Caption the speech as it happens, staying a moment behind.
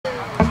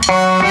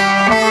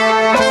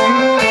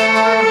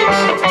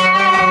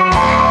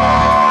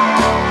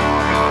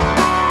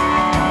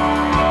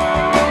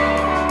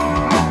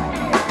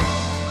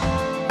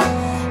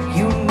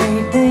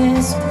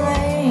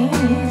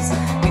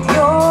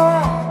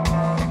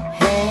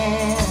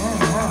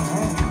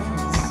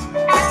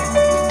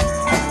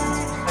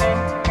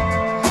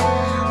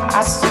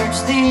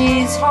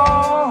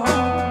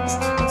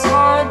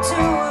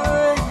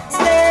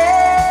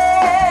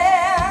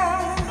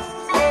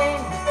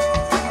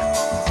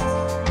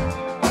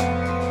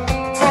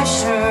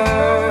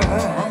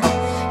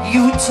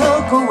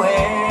walk away.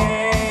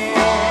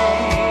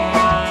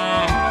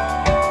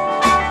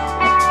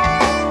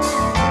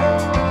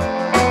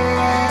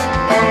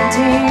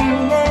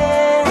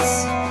 Emptiness,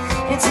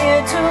 it's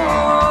here to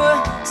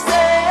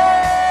stay,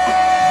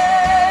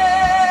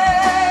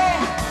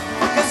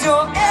 'cause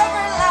you're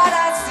every light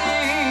I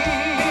see.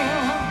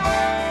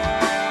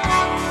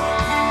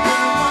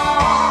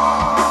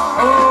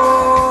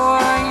 Oh,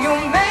 you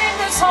made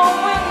this home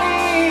with me.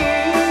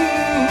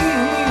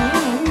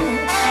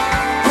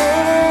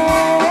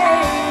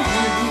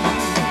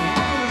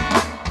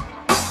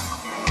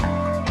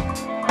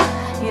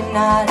 You're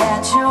not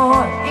at your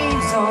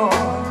easel,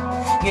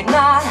 you're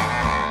not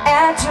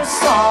at your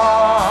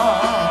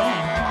song.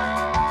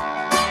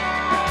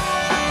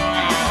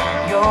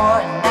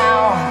 You're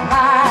now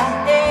my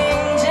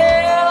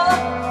angel,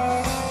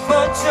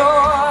 but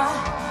you're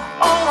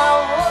all I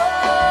want.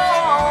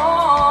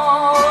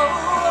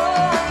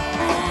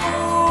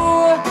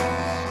 Ooh,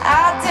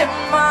 I dip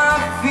my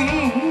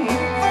feet,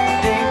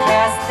 they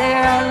cast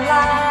their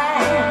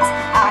lines,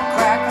 I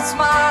crack a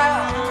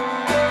smile,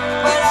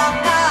 but I'm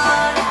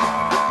not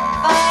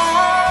fine,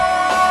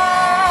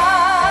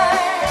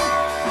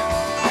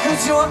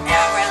 'cause you're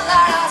every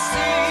light I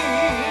see.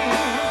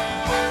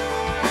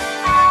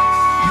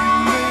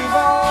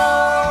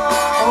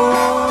 Oh,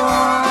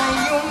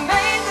 you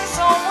made this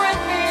home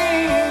with me.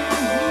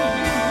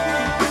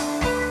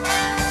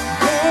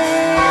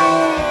 Baby,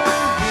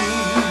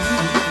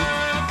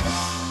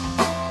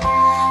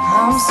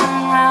 I'm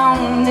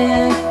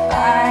surrounded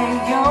by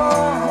your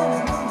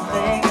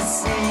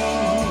legacy.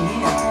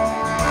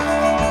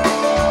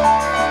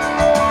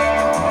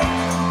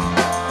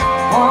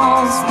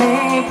 Walls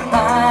may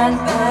blind,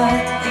 but